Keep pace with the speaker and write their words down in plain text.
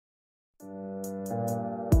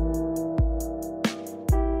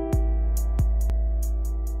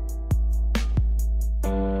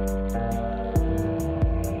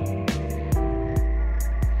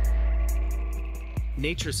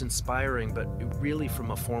Nature's inspiring, but really from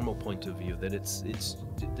a formal point of view, that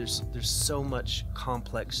there's so much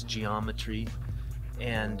complex geometry,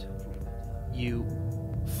 and you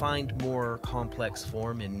find more complex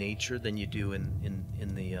form in nature than you do in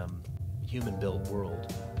the human-built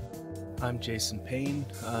world. I'm Jason Payne.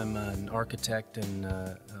 I'm an architect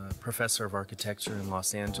and professor of architecture in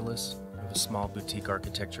Los Angeles. I have a small boutique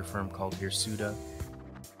architecture firm called Hirsuta.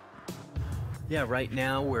 Yeah, right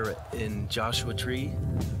now we're in Joshua Tree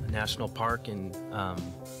National Park in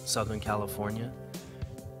Southern California,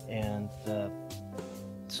 and the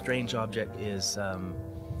strange object is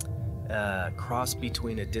a cross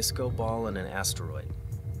between a disco ball and an asteroid.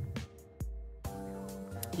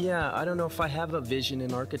 Yeah, I don't know if I have a vision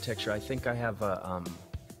in architecture. I think I have a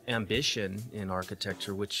ambition in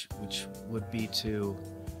architecture, which would be to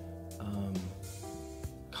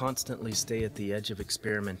constantly stay at the edge of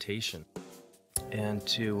experimentation, and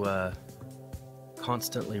to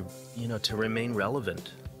constantly, to remain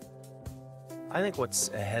relevant. I think what's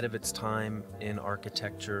ahead of its time in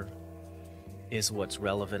architecture is what's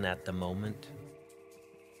relevant at the moment.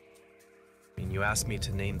 I mean, you asked me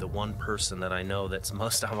to name the one person that I know that's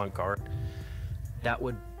most avant-garde.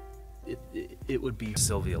 It would be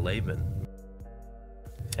Sylvia Lavin.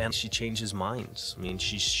 And she changes minds. I mean,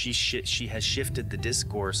 she has shifted the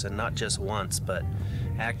discourse, and not just once, but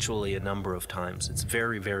actually a number of times. It's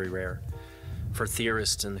very, very rare for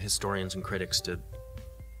theorists and historians and critics to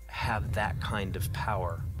have that kind of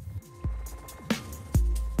power.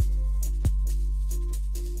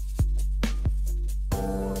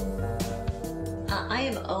 I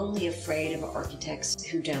am only afraid of architects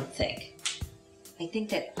who don't think. I think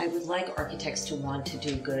that I would like architects to want to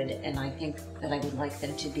do good, and I think that I would like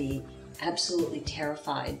them to be absolutely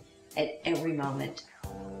terrified at every moment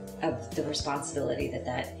of the responsibility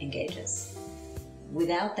that engages.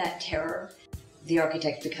 Without that terror, the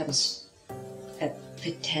architect becomes a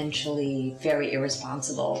potentially very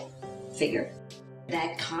irresponsible figure.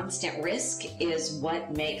 That constant risk is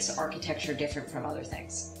what makes architecture different from other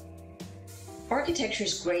things.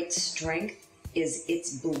 Architecture's great strength is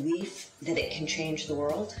its belief that it can change the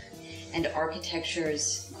world, and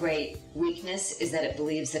architecture's great weakness is that it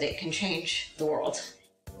believes that it can change the world.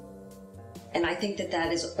 And I think that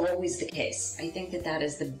that is always the case. I think that that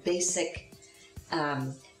is the basic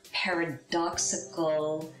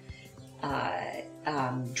paradoxical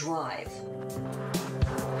drive.